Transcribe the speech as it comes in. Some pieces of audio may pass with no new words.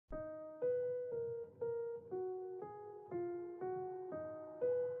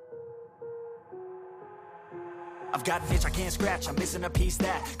I've got an itch I can't scratch, I'm missing a piece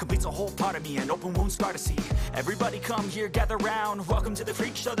that completes a whole part of me, an open wound scar to see. Everybody come here, gather round, welcome to the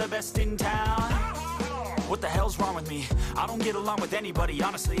freak show, the best in town. What the hell's wrong with me? I don't get along with anybody,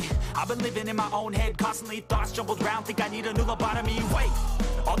 honestly. I've been living in my own head, constantly thoughts jumbled around, think I need a new lobotomy. Wait,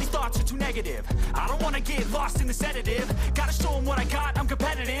 all these thoughts are too negative. I don't wanna get lost in the sedative. Gotta show them what I got, I'm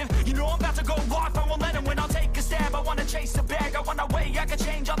competitive. You know I'm about to go off, I won't let them win. I'll take a stab, I wanna chase the bag. I wanna weigh, I can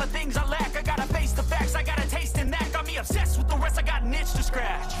change all the things I lack. I gotta face the facts, I got a taste in that. Got me obsessed with the rest, I got an itch to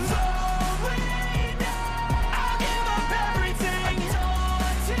scratch. Slowly now, I'll give up everything.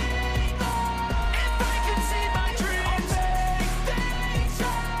 Daunting all, if I can see my dreams, I'll make things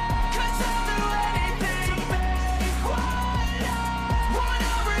right. 'Cause I'll do anything to make what I want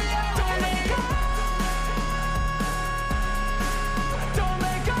a reality. Don't let go, don't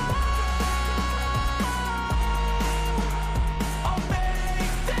let go. I'll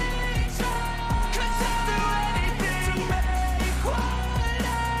make things right. 'Cause I'll do anything to make what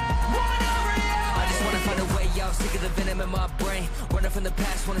I want a reality. I just wanna find a way out, sick of the venom in my brain. Running from the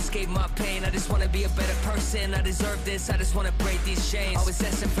past, wanna escape my pain. I just wanna be a better person, I deserve this. I just wanna break these chains. Always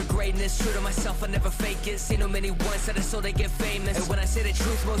asking for greatness, true to myself, I never fake it. Seen no many once that I so they get famous. And when I say the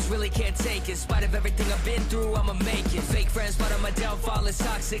truth, most really can't take it. In spite of everything I've been through, I'ma make it. Fake friends, but on my downfall is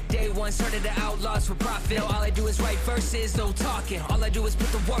toxic. Day one, started the outlaws for profit. Now all I do is write verses, no talking. All I do is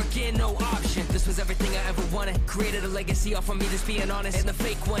put the work in, no option. This was everything I ever wanted. Created a legacy off of me, just being honest. And the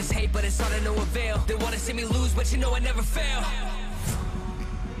fake ones hate, but it's all to no avail. They wanna see me lose, but you know I never fail.